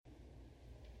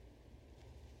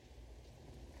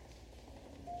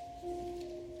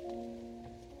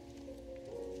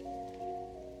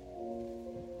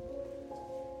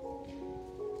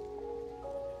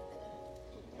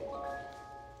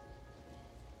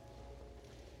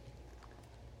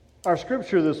Our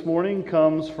scripture this morning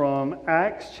comes from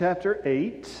Acts chapter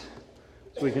 8.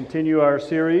 So we continue our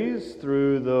series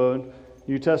through the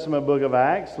New Testament book of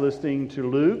Acts, listening to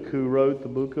Luke, who wrote the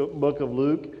book of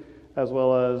Luke, as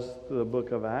well as the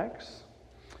book of Acts.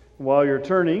 While you're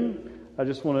turning, I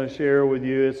just want to share with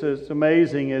you, it's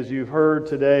amazing, as you've heard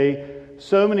today,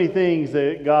 so many things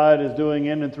that God is doing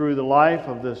in and through the life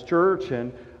of this church.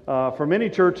 And for many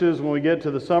churches, when we get to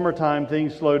the summertime,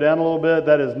 things slow down a little bit.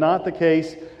 That is not the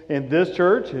case in this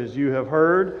church, as you have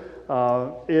heard.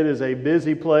 It is a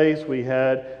busy place. We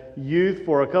had youth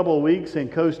for a couple of weeks in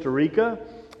Costa Rica,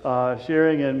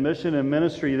 sharing in mission and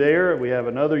ministry there. We have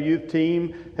another youth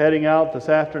team heading out this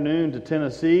afternoon to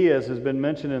Tennessee, as has been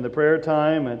mentioned in the prayer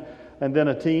time, and then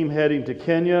a team heading to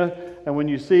Kenya. And when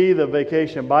you see the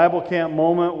Vacation Bible Camp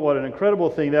moment, what an incredible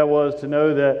thing that was to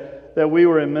know that we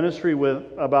were in ministry with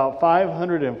about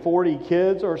 540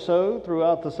 kids or so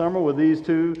throughout the summer with these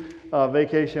two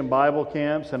Vacation Bible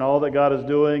Camps and all that God is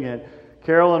doing. And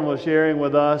Carolyn was sharing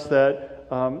with us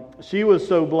that she was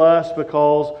so blessed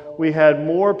because we had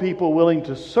more people willing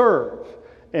to serve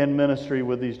in ministry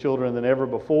with these children than ever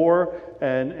before.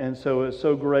 And so it's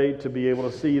so great to be able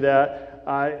to see that.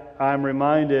 I'm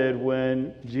reminded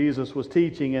when Jesus was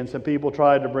teaching and some people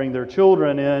tried to bring their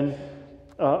children in,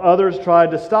 others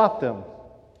tried to stop them.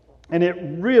 And it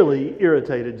really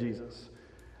irritated Jesus.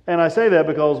 And I say that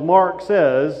because Mark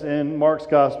says in Mark's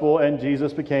gospel, and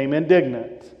Jesus became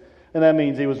indignant. And that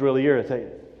means he was really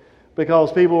irritated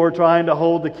because people were trying to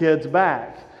hold the kids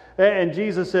back. And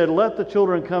Jesus said, "Let the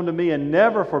children come to me and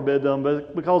never forbid them,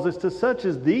 because it's to such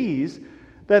as these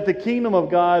that the kingdom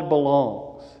of God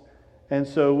belongs." And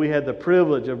so we had the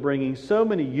privilege of bringing so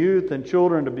many youth and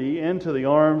children to be into the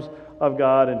arms of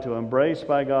God and to embrace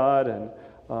by God. And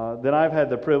then I've had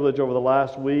the privilege over the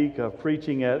last week of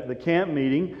preaching at the camp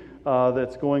meeting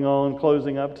that's going on,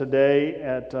 closing up today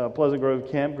at Pleasant Grove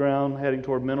Campground, heading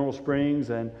toward Mineral Springs.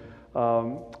 And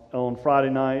on Friday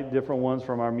night, different ones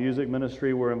from our music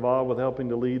ministry were involved with helping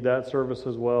to lead that service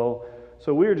as well.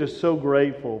 So we are just so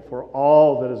grateful for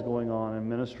all that is going on in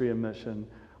ministry and mission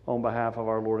on behalf of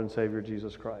our Lord and Savior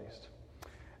Jesus Christ.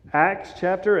 Acts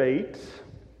chapter 8,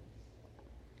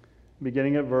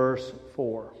 beginning at verse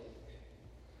 4,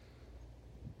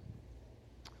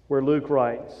 where Luke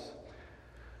writes,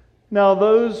 "Now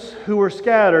those who were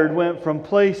scattered went from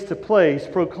place to place,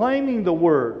 proclaiming the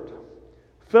word.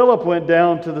 Philip went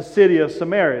down to the city of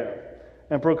Samaria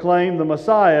and proclaimed the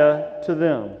Messiah to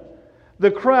them.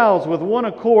 The crowds with one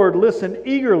accord listened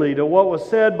eagerly to what was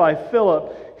said by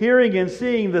Philip, hearing and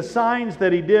seeing the signs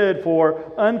that he did, for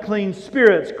unclean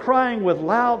spirits, crying with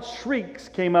loud shrieks,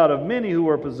 came out of many who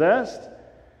were possessed,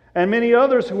 and many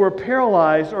others who were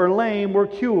paralyzed or lame were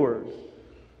cured.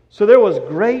 So there was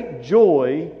great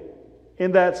joy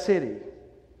in that city.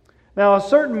 Now a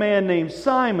certain man named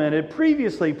Simon had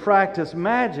previously practiced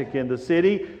magic in the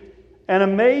city and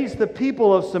amazed the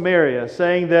people of Samaria,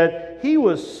 saying that he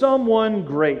was someone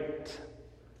great.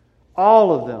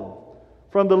 All of them,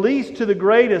 from the least to the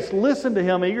greatest, listened to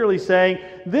him eagerly, saying,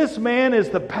 'This man is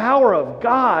the power of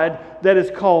God that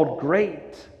is called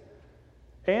great.'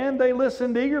 And they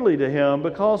listened eagerly to him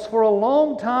because for a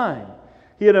long time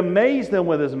he had amazed them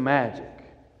with his magic.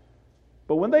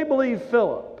 But when they believed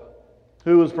Philip,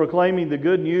 who was proclaiming the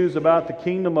good news about the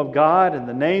kingdom of God in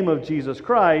the name of Jesus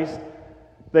Christ,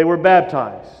 they were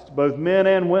baptized, both men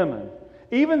and women.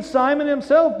 Even Simon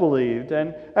himself believed,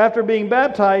 and after being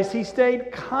baptized, he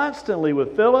stayed constantly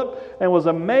with Philip and was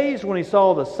amazed when he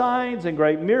saw the signs and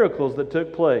great miracles that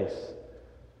took place.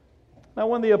 Now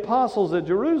when the apostles at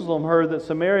Jerusalem heard that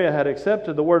Samaria had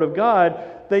accepted the word of God,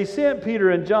 they sent Peter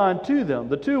and John to them.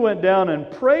 The two went down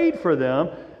and prayed for them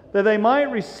that they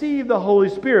might receive the Holy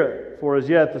Spirit, for as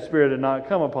yet the Spirit had not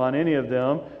come upon any of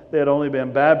them. They had only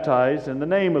been baptized in the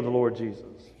name of the Lord Jesus.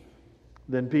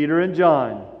 Then Peter and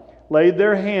John laid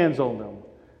their hands on them,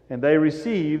 and they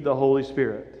received the Holy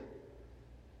Spirit.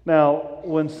 Now,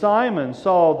 when Simon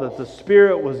saw that the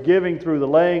Spirit was giving through the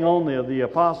laying on of the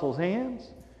apostles'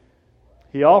 hands,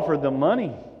 he offered them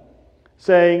money,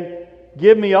 saying,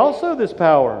 'Give me also this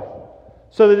power,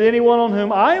 so that anyone on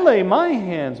whom I lay my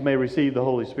hands may receive the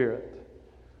Holy Spirit.'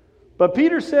 But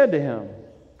Peter said to him,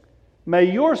 'May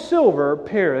your silver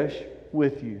perish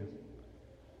with you,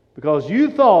 because you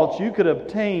thought you could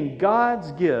obtain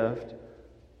God's gift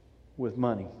with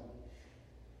money.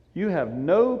 You have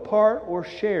no part or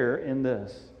share in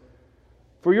this,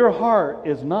 for your heart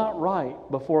is not right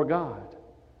before God.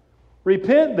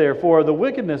 Repent, therefore, of the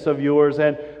wickedness of yours,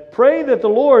 and pray that the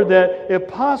Lord, that if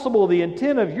possible the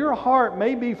intent of your heart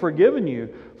may be forgiven you.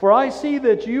 For I see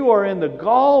that you are in the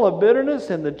gall of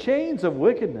bitterness and the chains of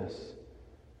wickedness.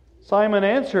 Simon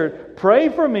answered, "Pray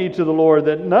for me to the Lord,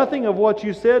 that nothing of what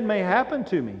you said may happen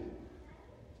to me."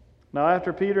 Now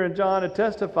after Peter and John had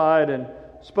testified and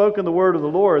spoken the word of the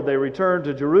Lord, they returned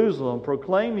to Jerusalem,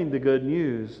 proclaiming the good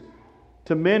news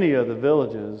to many of the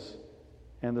villages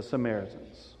and the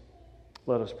Samaritans.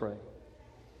 Let us pray.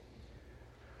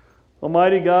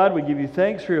 Almighty God, we give you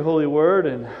thanks for your holy word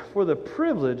and for the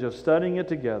privilege of studying it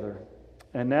together.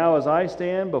 And now as I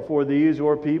stand before these,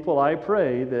 your people, I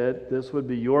pray that this would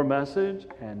be your message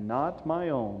and not my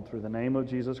own, through the name of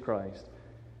Jesus Christ.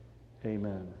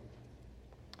 Amen.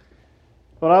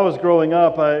 When I was growing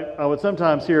up, I would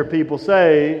sometimes hear people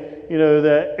say,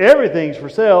 that everything's for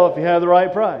sale if you have the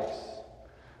right price.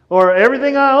 Or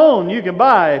everything I own you can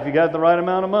buy if you got the right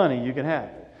amount of money, you can have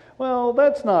it. Well,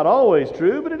 that's not always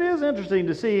true, but it is interesting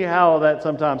to see how that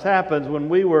sometimes happens. When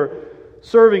we were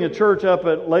serving a church up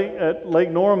at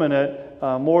Lake Norman at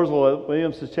Mooresville at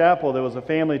Williams' Chapel, there was a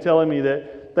family telling me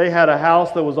that they had a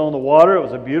house that was on the water. It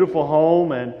was a beautiful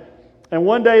home, and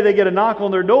one day they get a knock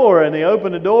on their door, and they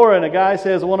open the door, and a guy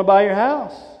says, "I want to buy your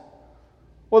house."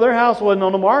 Well, their house wasn't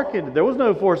on the market. There was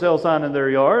no for sale sign in their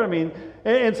yard.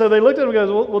 And so they looked at him and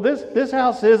goes, "Well, this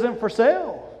house isn't for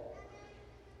sale."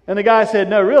 And the guy said,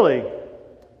 "No, really,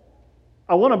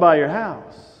 I want to buy your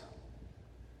house."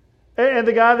 And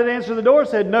the guy that answered the door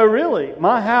said, "No, really,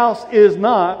 my house is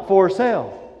not for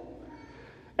sale."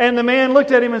 And the man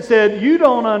looked at him and said, "You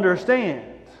don't understand.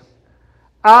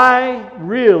 I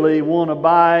really want to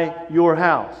buy your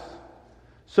house.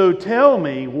 So tell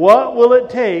me, what will it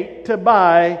take to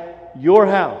buy your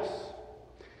house?"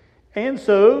 And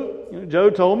so Joe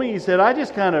told me, he said, "I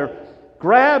just kind of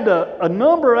grabbed a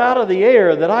number out of the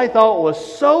air that I thought was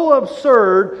so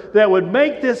absurd that would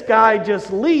make this guy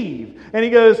just leave." And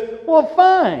he goes, "Well,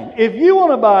 fine. If you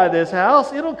want to buy this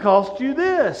house, it'll cost you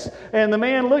this." And the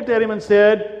man looked at him and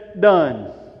said, "Done."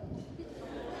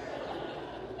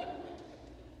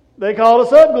 They called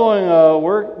us up going,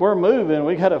 we're moving.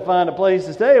 We got to find a place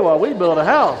to stay while we build a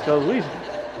house, because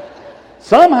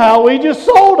somehow we just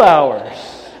sold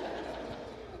ours.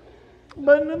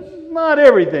 But not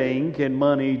everything can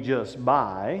money just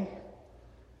buy.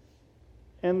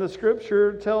 And the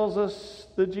Scripture tells us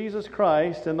that Jesus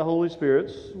Christ and the Holy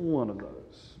Spirit's one of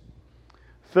those.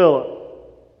 Philip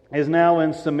is now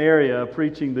in Samaria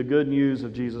preaching the good news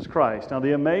of Jesus Christ. Now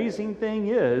the amazing thing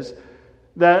is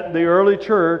that the early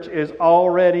church is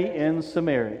already in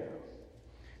Samaria.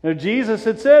 Now, Jesus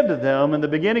had said to them in the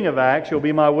beginning of Acts, "You'll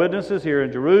be my witnesses here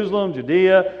in Jerusalem,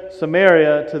 Judea,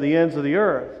 Samaria, to the ends of the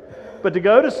earth." But to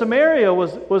go to Samaria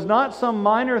was not some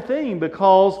minor thing,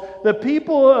 because the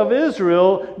people of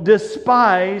Israel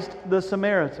despised the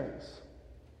Samaritans.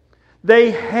 They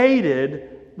hated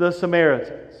the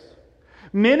Samaritans.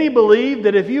 Many believed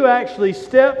that if you actually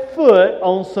stepped foot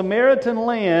on Samaritan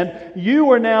land, you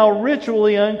were now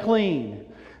ritually unclean.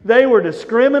 They were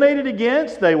discriminated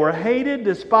against, they were hated,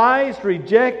 despised,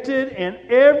 rejected in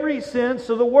every sense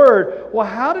of the word. Well,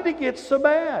 how did it get so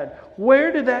bad?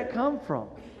 Where did that come from?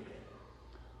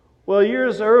 Well,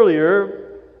 years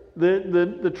earlier,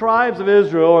 the tribes of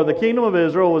Israel, or the kingdom of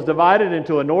Israel, was divided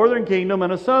into a northern kingdom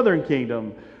and a southern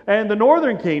kingdom. And the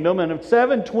northern kingdom in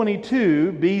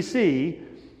 722 BC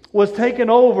was taken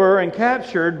over and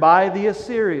captured by the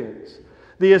Assyrians.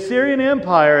 The Assyrian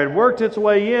Empire had worked its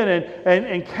way in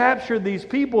and captured these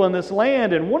people in this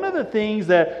land. And one of the things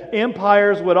that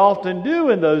empires would often do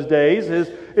in those days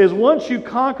is once you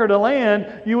conquered a land,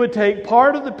 you would take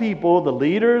part of the people, the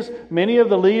leaders, many of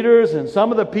the leaders, and some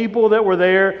of the people that were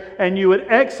there, and you would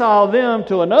exile them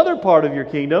to another part of your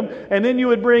kingdom, and then you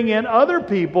would bring in other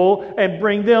people and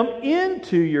bring them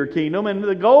into your kingdom. And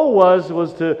the goal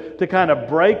was to kind of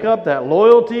break up that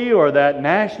loyalty or that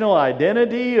national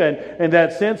identity and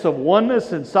that sense of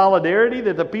oneness and solidarity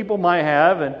that the people might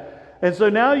have. And so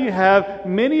now you have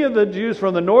many of the Jews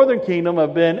from the northern kingdom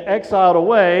have been exiled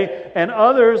away, and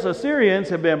others, Assyrians,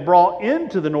 have been brought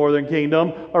into the northern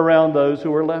kingdom around those who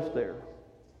were left there.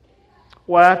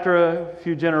 Well, after a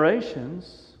few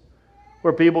generations,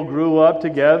 where people grew up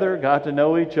together, got to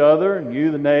know each other, knew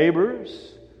the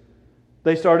neighbors,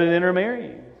 they started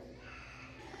intermarrying.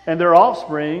 And their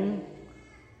offspring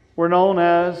were known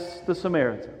as the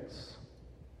Samaritans.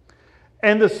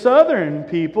 And the southern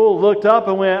people looked up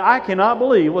and went, "I cannot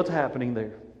believe what's happening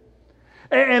there."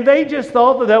 And they just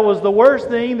thought that that was the worst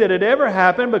thing that had ever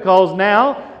happened, because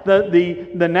now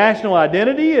the national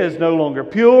identity is no longer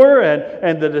pure,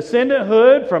 and the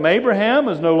descendanthood from Abraham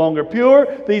is no longer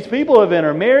pure. These people have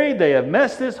intermarried. They have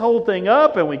messed this whole thing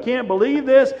up, and we can't believe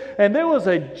this. And there was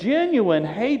a genuine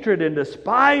hatred and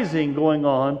despising going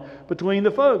on between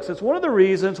the folks. It's one of the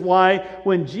reasons why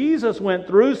when Jesus went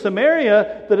through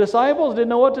Samaria, the disciples didn't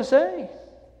know what to say.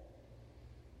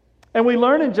 And we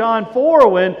learn in John 4,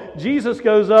 when Jesus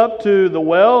goes up to the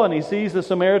well and he sees the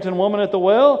Samaritan woman at the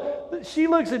well, she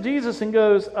looks at Jesus and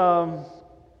goes,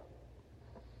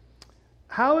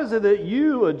 how is it that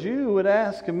you, a Jew, would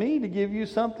ask me to give you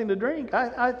something to drink?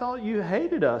 I thought you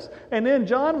hated us. And then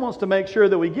John wants to make sure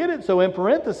that we get it. So in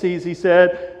parentheses, he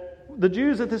said, the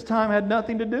Jews at this time had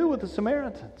nothing to do with the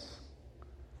Samaritans.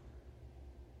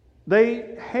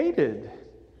 They hated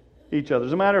each other.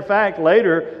 As a matter of fact,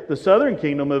 later, the southern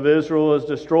kingdom of Israel is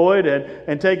destroyed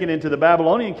and taken into the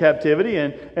Babylonian captivity.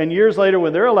 And years later,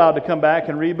 when they're allowed to come back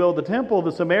and rebuild the temple,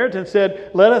 the Samaritans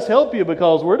said, let us help you,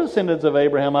 because we're descendants of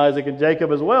Abraham, Isaac, and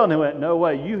Jacob as well. And they went, no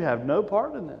way, you have no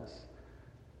part in this.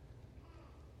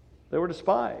 They were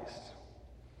despised.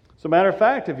 As a matter of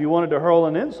fact, if you wanted to hurl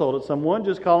an insult at someone,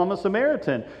 just call them a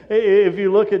Samaritan. If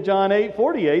you look at John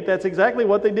 8:48, that's exactly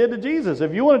what they did to Jesus.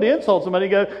 If you wanted to insult somebody,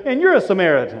 go, and you're a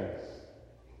Samaritan.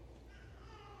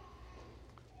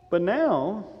 But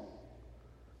now,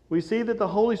 we see that the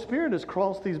Holy Spirit has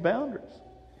crossed these boundaries.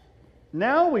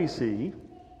 Now we see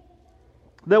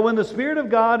that when the Spirit of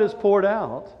God is poured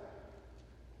out,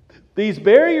 these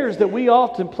barriers that we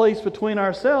often place between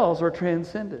ourselves are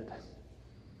transcended.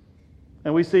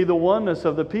 And we see the oneness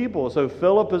of the people. So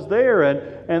Philip is there,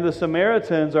 and the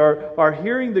Samaritans are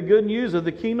hearing the good news of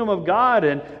the kingdom of God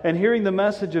and hearing the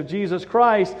message of Jesus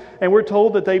Christ. And we're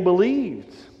told that they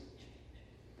believed.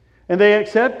 And they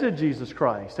accepted Jesus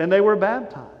Christ. And they were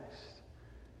baptized.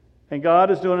 And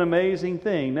God is doing an amazing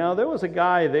thing. Now, there was a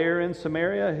guy there in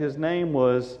Samaria. His name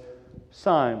was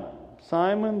Simon.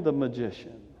 Simon the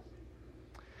magician.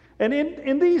 And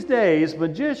in these days,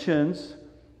 magicians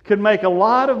could make a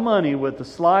lot of money with the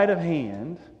sleight of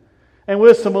hand and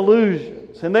with some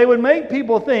illusions. And they would make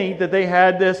people think that they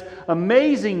had this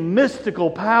amazing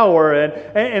mystical power.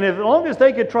 And as long as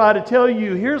they could try to tell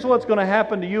you, here's what's going to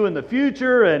happen to you in the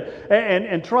future,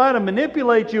 and try to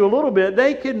manipulate you a little bit,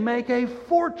 they could make a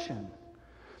fortune.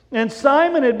 And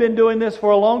Simon had been doing this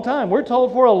for a long time. We're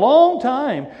told for a long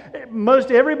time. Most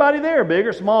everybody there, big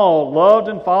or small, loved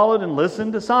and followed and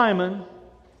listened to Simon.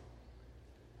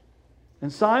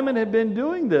 And Simon had been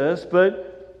doing this, but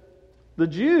the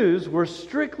Jews were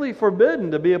strictly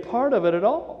forbidden to be a part of it at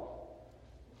all.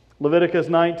 Leviticus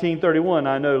 19:31.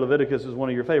 I know Leviticus is one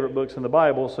of your favorite books in the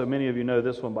Bible, so many of you know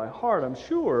this one by heart, I'm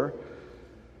sure.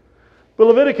 But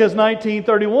Leviticus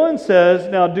 19:31 says,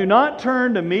 now do not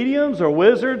turn to mediums or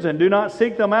wizards, and do not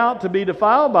seek them out to be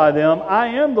defiled by them. I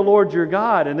am the Lord your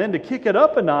God. And then to kick it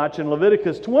up a notch, in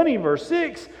Leviticus 20, verse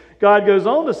 6, God goes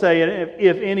on to say,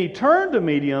 if any turn to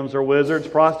mediums or wizards,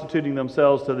 prostituting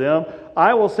themselves to them,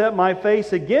 I will set my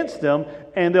face against them,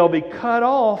 and they'll be cut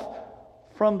off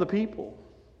from the people.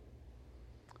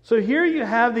 So here you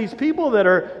have these people that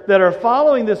are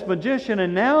following this magician,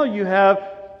 and now you have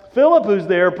Philip who's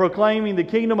there proclaiming the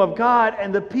kingdom of God,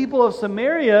 and the people of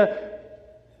Samaria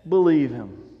believe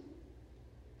him.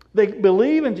 They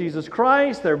believe in Jesus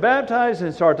Christ, they're baptized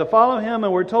and start to follow him,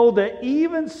 and we're told that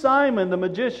even Simon the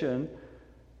magician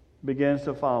begins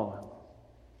to follow him.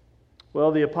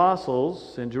 Well, the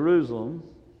apostles in Jerusalem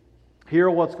hear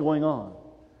what's going on.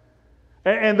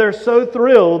 And they're so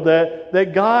thrilled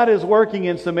that God is working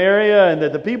in Samaria, and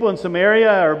that the people in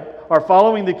Samaria are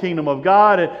following the kingdom of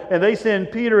God. And they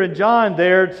send Peter and John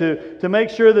there to make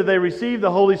sure that they receive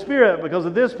the Holy Spirit, because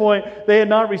at this point they had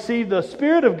not received the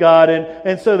Spirit of God.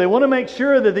 And so they want to make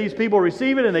sure that these people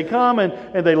receive it, and they come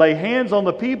and they lay hands on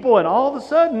the people, and all of a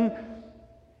sudden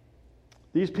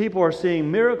these people are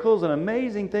seeing miracles and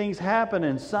amazing things happen.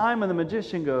 And Simon the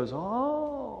magician goes,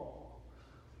 oh,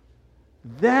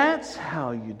 that's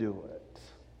how you do it.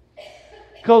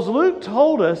 Because Luke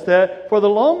told us that for the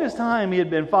longest time he had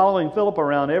been following Philip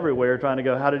around everywhere, trying to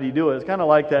go, how did he do it? It's kind of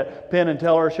like that Penn and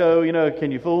Teller show,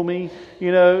 can you fool me?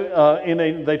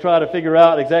 And they try to figure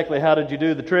out exactly how did you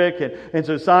do the trick. And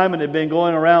so Simon had been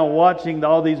going around watching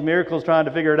all these miracles, trying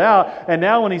to figure it out. And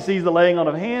now when he sees the laying on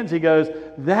of hands, he goes,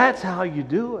 that's how you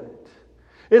do it.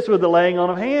 It's with the laying on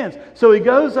of hands. So he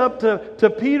goes up to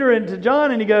Peter and to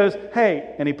John, and he goes,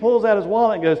 hey, and he pulls out his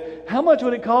wallet and goes, how much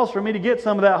would it cost for me to get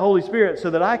some of that Holy Spirit so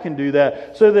that I can do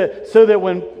that? So that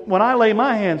when I lay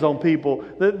my hands on people,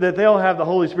 that they'll have the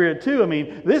Holy Spirit too. I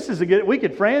mean, this is we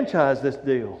could franchise this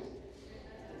deal.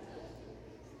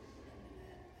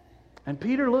 And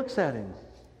Peter looks at him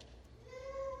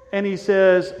and he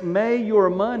says, "May your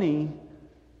money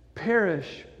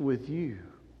perish with you."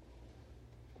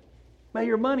 May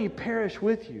your money perish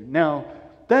with you. Now,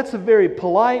 that's a very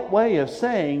polite way of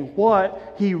saying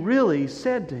what he really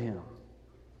said to him.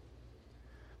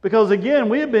 Because again,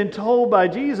 we have been told by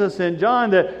Jesus and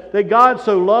John that God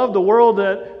so loved the world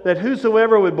that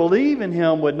whosoever would believe in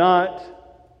Him would not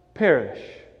perish,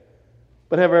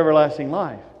 but have everlasting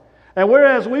life. And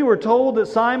whereas we were told that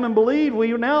Simon believed,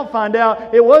 we now find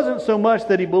out it wasn't so much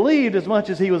that he believed as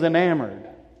much as he was enamored.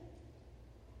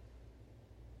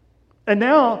 And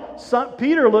now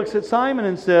Peter looks at Simon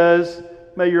and says,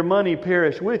 "May your money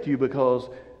perish with you because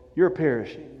you're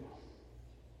perishing.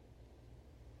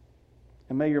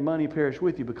 And may your money perish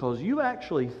with you because you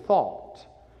actually thought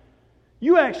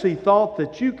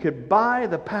that you could buy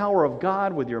the power of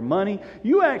God with your money.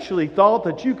 You actually thought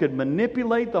that you could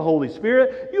manipulate the Holy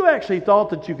Spirit. You actually thought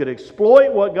that you could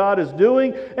exploit what God is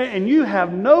doing. And you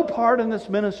have no part in this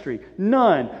ministry.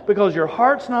 None. Because your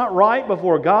heart's not right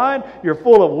before God. You're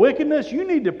full of wickedness. You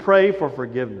need to pray for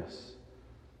forgiveness.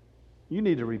 You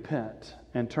need to repent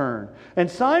and turn." And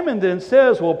Simon then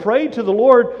says, "Well, pray to the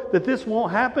Lord that this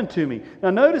won't happen to me."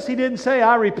 Now notice he didn't say,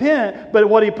 "I repent," but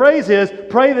what he prays is,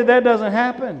 pray that doesn't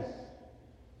happen.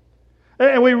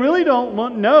 And we really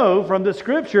don't know from the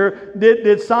Scripture,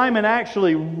 did Simon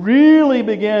actually really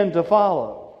begin to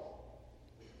follow?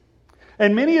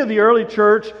 And many of the early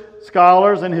church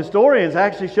scholars and historians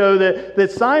actually show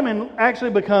that Simon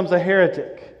actually becomes a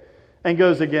heretic and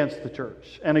goes against the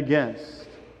church and against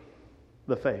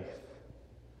the faith.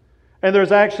 And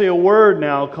there's actually a word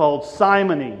now called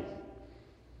simony,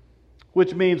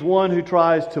 which means one who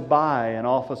tries to buy an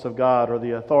office of God or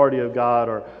the authority of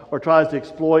God or tries to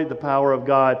exploit the power of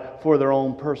God for their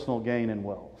own personal gain and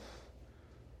wealth.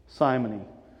 Simony,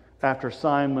 after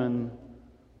Simon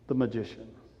the magician.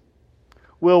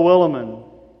 Will Willimon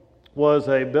was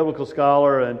a biblical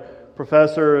scholar and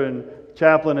professor and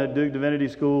chaplain at Duke Divinity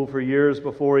School for years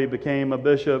before he became a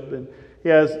bishop. And he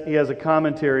has a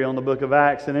commentary on the book of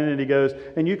Acts, and in it he goes,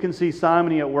 and you can see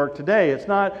simony at work today. It's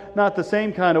not the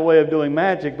same kind of way of doing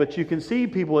magic, but you can see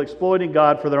people exploiting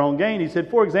God for their own gain. He said,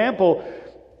 for example,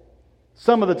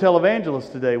 some of the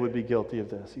televangelists today would be guilty of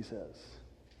this, he says.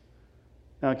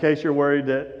 Now, in case you're worried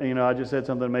that, I just said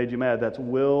something that made you mad, that's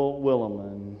Will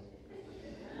Willimon.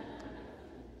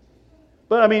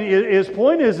 But his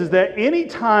point is that any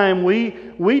time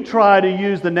we try to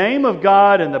use the name of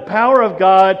God and the power of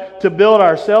God to build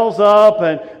ourselves up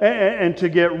and to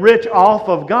get rich off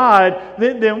of God,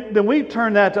 then we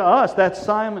turn that to us. That's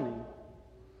simony.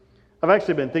 I've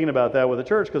actually been thinking about that with the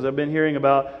church because I've been hearing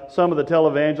about some of the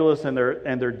televangelists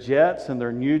and their jets and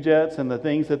their new jets and the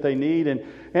things that they need.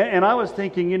 And I was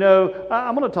thinking,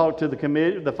 I'm going to talk to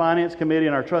the finance committee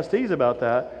and our trustees about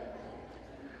that.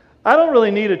 I don't really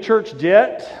need a church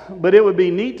jet, but it would be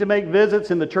neat to make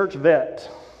visits in the church vet.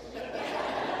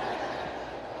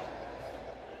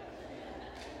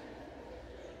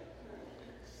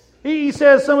 He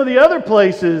says some of the other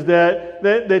places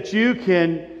that you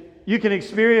can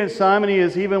experience simony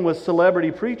is even with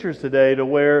celebrity preachers today, to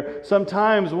where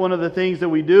sometimes one of the things that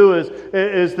we do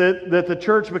is that the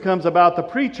church becomes about the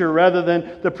preacher rather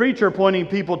than the preacher pointing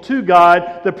people to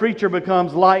God. The preacher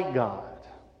becomes like God.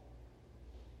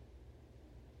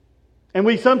 And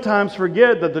we sometimes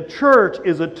forget that the church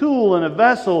is a tool and a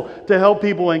vessel to help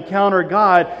people encounter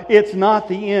God. It's not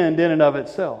the end in and of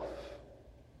itself.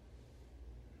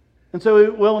 And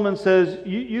so Willimon says,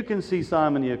 you can see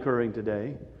simony occurring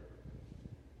today.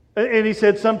 And he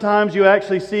said sometimes you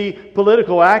actually see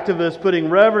political activists putting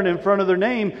reverend in front of their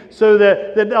name so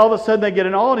that all of a sudden they get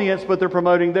an audience, but they're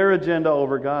promoting their agenda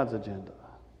over God's agenda.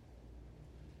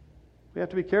 We have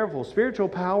to be careful. Spiritual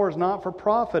power is not for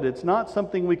profit. It's not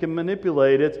something we can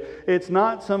manipulate. It's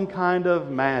not some kind of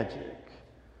magic.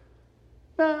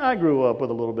 Now, I grew up with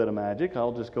a little bit of magic.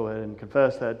 I'll just go ahead and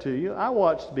confess that to you. I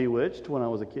watched Bewitched when I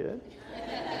was a kid.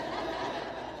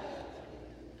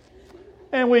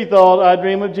 And we thought I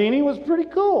Dream of Jeannie was pretty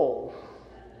cool.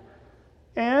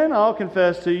 And I'll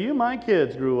confess to you, my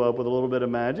kids grew up with a little bit of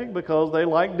magic because they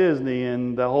like Disney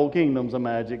and the whole kingdom's a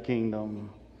magic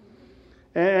kingdom.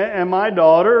 And my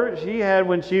daughter, she had,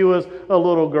 when she was a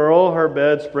little girl, her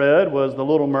bedspread was the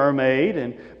Little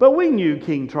Mermaid. But we knew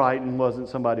King Triton wasn't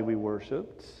somebody we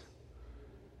worshipped.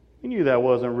 We knew that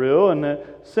wasn't real. And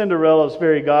that Cinderella's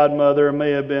fairy godmother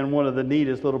may have been one of the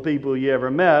neatest little people you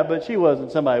ever met, but she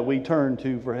wasn't somebody we turned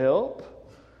to for help.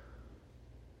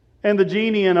 And the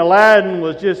genie in Aladdin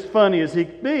was just funny as he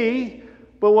could be,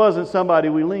 but wasn't somebody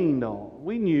we leaned on.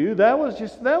 We knew that was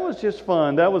just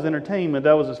fun. That was entertainment.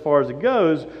 That was as far as it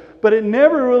goes. But it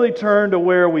never really turned to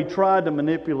where we tried to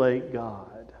manipulate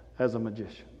God as a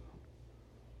magician.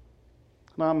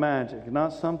 Not magic,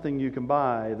 not something you can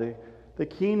buy. The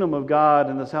kingdom of God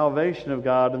and the salvation of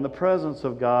God and the presence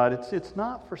of God, it's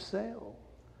not for sale.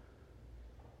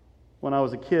 When I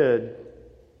was a kid,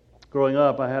 growing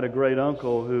up, I had a great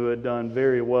uncle who had done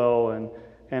very well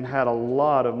and had a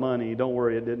lot of money. Don't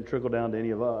worry, it didn't trickle down to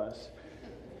any of us.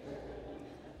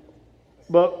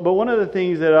 But one of the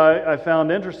things that I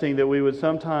found interesting that we would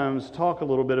sometimes talk a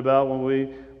little bit about when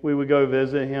we would go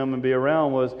visit him and be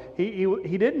around was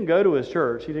he didn't go to his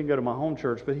church. He didn't go to my home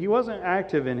church, but he wasn't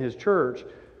active in his church.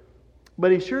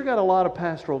 But he sure got a lot of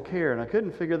pastoral care, and I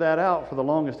couldn't figure that out for the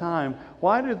longest time.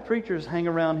 Why do the preachers hang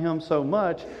around him so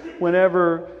much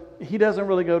whenever he doesn't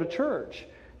really go to church?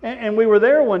 And we were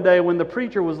there one day when the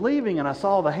preacher was leaving, and I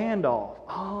saw the handoff.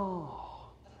 Oh.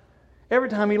 Every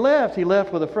time he left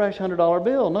with a fresh $100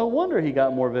 bill. No wonder he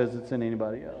got more visits than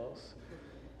anybody else.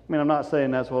 I mean, I'm not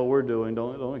saying that's what we're doing.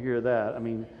 Don't hear that. I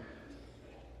mean,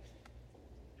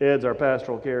 Ed's our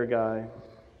pastoral care guy.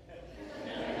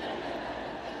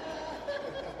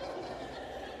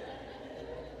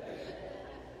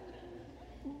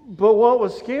 But what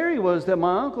was scary was that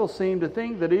my uncle seemed to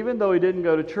think that even though he didn't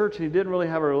go to church and he didn't really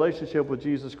have a relationship with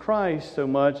Jesus Christ so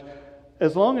much,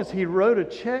 as long as he wrote a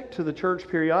check to the church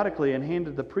periodically and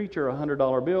handed the preacher a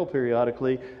 $100 bill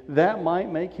periodically, that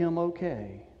might make him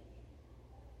okay.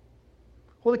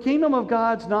 Well, the kingdom of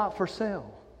God's not for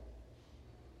sale.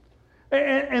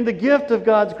 And the gift of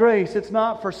God's grace, it's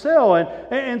not for sale.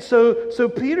 And so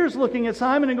Peter's looking at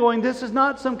Simon and going, this is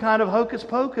not some kind of hocus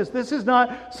pocus. This is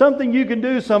not something you can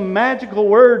do, some magical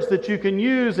words that you can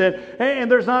use. And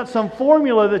there's not some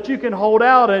formula that you can hold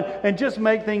out and just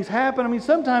make things happen. I mean,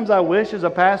 sometimes I wish as a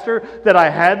pastor that I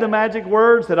had the magic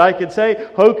words, that I could say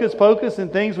hocus pocus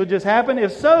and things would just happen.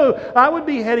 If so, I would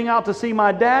be heading out to see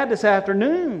my dad this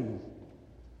afternoon,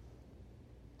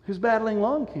 who's battling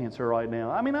lung cancer right now.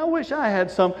 I mean, I wish I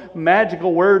had some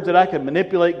magical words that I could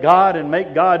manipulate God and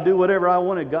make God do whatever I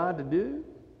wanted God to do.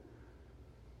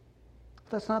 But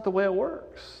that's not the way it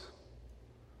works.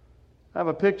 I have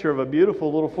a picture of a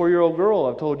beautiful little 4-year-old girl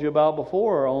I've told you about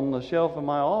before on the shelf in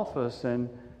my office, and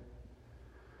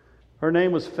her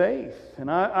name was Faith, and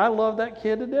I love that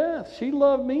kid to death. She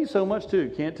loved me so much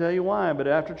too. Can't tell you why, but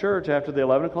after church, after the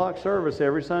 11 o'clock service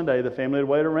every Sunday, the family would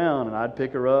wait around, and I'd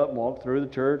pick her up and walk through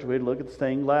the church. We'd look at the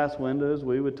stained glass windows.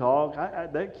 We would talk.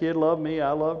 That kid loved me.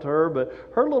 I loved her, but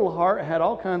her little heart had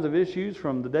all kinds of issues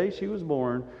from the day she was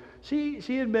born. She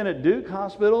had been at Duke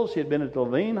Hospital. She had been at the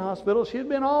Levine Hospital. She had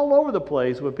been all over the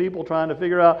place with people trying to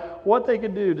figure out what they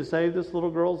could do to save this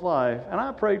little girl's life. And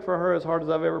I prayed for her as hard as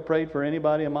I've ever prayed for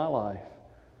anybody in my life.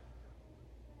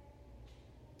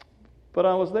 But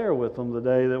I was there with them the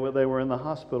day that they were in the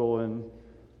hospital and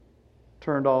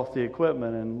turned off the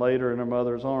equipment and laid her in her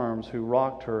mother's arms, who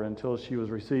rocked her until she was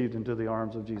received into the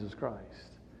arms of Jesus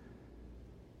Christ.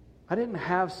 I didn't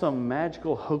have some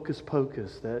magical hocus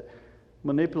pocus that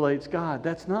manipulates God.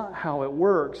 That's not how it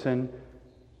works. And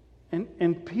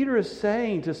Peter is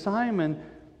saying to Simon,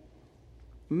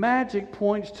 magic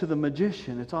points to the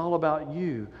magician. It's all about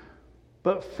you.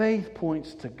 But faith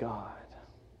points to God.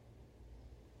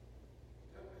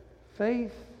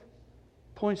 Faith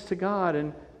points to God.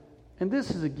 And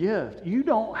this is a gift. You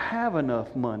don't have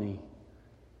enough money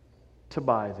to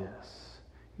buy this.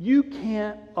 You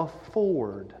can't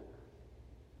afford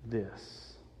this.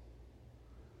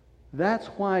 That's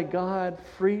why God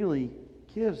freely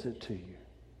gives it to you.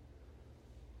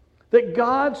 That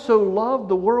God so loved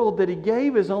the world that He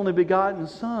gave His only begotten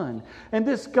Son. And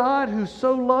this God who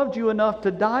so loved you enough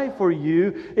to die for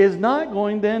you is not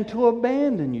going then to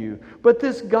abandon you. But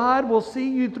this God will see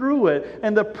you through it.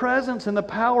 And the presence and the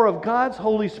power of God's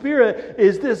Holy Spirit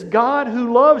is this God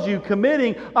who loves you,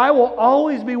 committing, I will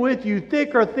always be with you,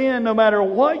 thick or thin, no matter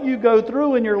what you go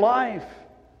through in your life.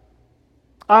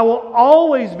 I will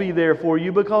always be there for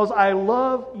you because I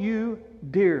love you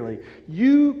dearly.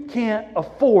 You can't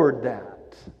afford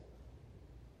that.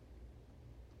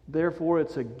 Therefore,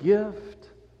 it's a gift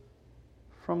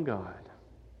from God.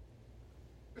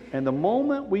 And the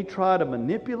moment we try to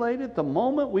manipulate it, the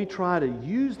moment we try to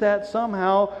use that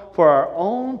somehow for our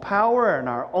own power and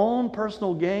our own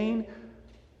personal gain,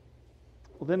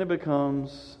 well, then it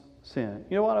becomes sin.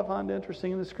 You know what I find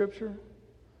interesting in the Scripture?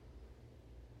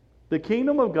 The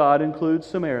kingdom of God includes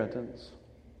Samaritans,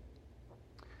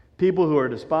 people who are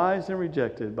despised and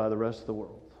rejected by the rest of the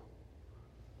world.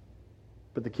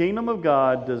 But the kingdom of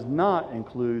God does not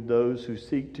include those who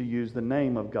seek to use the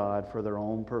name of God for their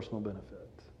own personal benefit.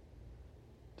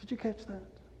 Did you catch that?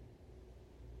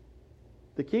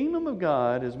 The kingdom of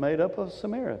God is made up of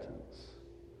Samaritans,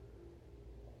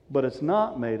 but it's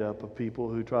not made up of people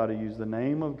who try to use the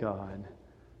name of God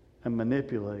and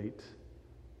manipulate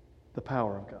the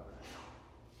power of God.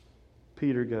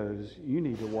 Peter goes, you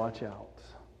need to watch out.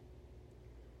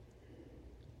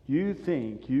 You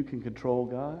think you can control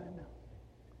God?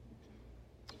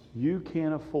 You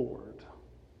can't afford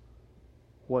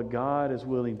what God is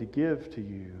willing to give to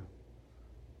you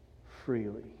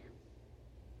freely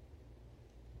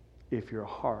if your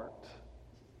heart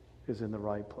is in the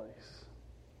right place.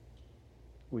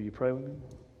 Will you pray with me?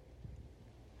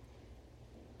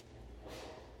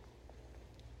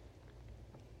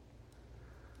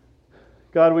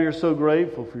 God, we are so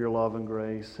grateful for your love and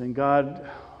grace. And God,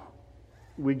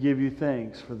 we give you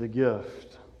thanks for the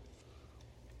gift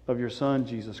of your Son,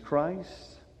 Jesus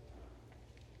Christ,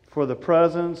 for the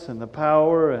presence and the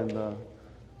power and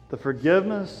the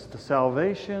forgiveness, the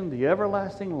salvation, the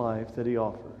everlasting life that he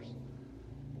offers.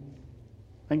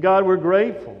 And God, we're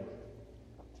grateful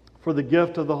for the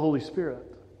gift of the Holy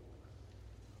Spirit,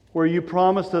 where you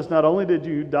promised us not only did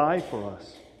you die for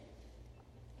us,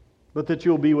 but that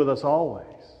you'll be with us always,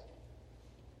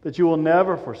 that you will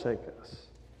never forsake us,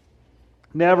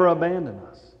 never abandon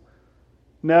us,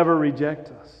 never reject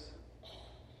us.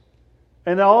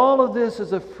 And all of this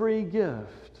is a free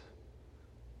gift.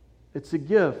 It's a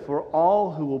gift for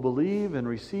all who will believe and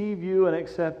receive you and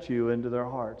accept you into their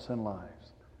hearts and lives.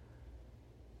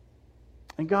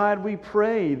 And God, we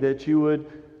pray that you would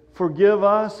forgive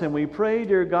us, and we pray,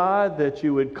 dear God, that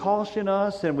you would caution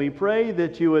us, and we pray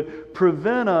that you would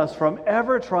prevent us from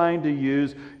ever trying to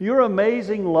use your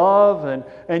amazing love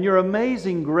and your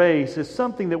amazing grace as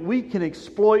something that we can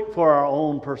exploit for our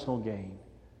own personal gain.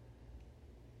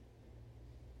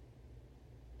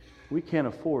 We can't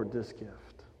afford this gift.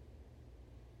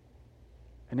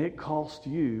 And it cost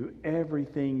you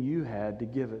everything you had to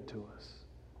give it to us.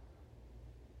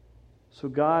 So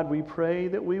God, we pray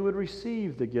that we would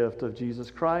receive the gift of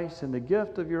Jesus Christ and the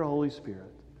gift of your Holy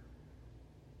Spirit.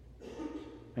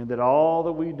 And that all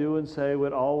that we do and say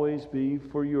would always be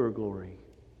for your glory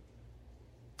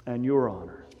and your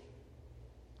honor.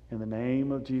 In the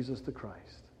name of Jesus the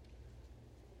Christ.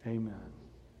 Amen.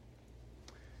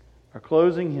 Our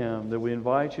closing hymn that we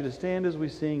invite you to stand as we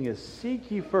sing is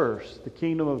Seek Ye First the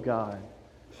Kingdom of God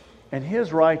and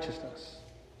His righteousness.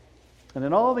 And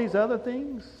in all these other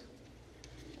things,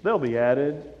 they'll be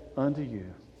added unto you.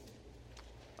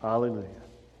 Hallelujah.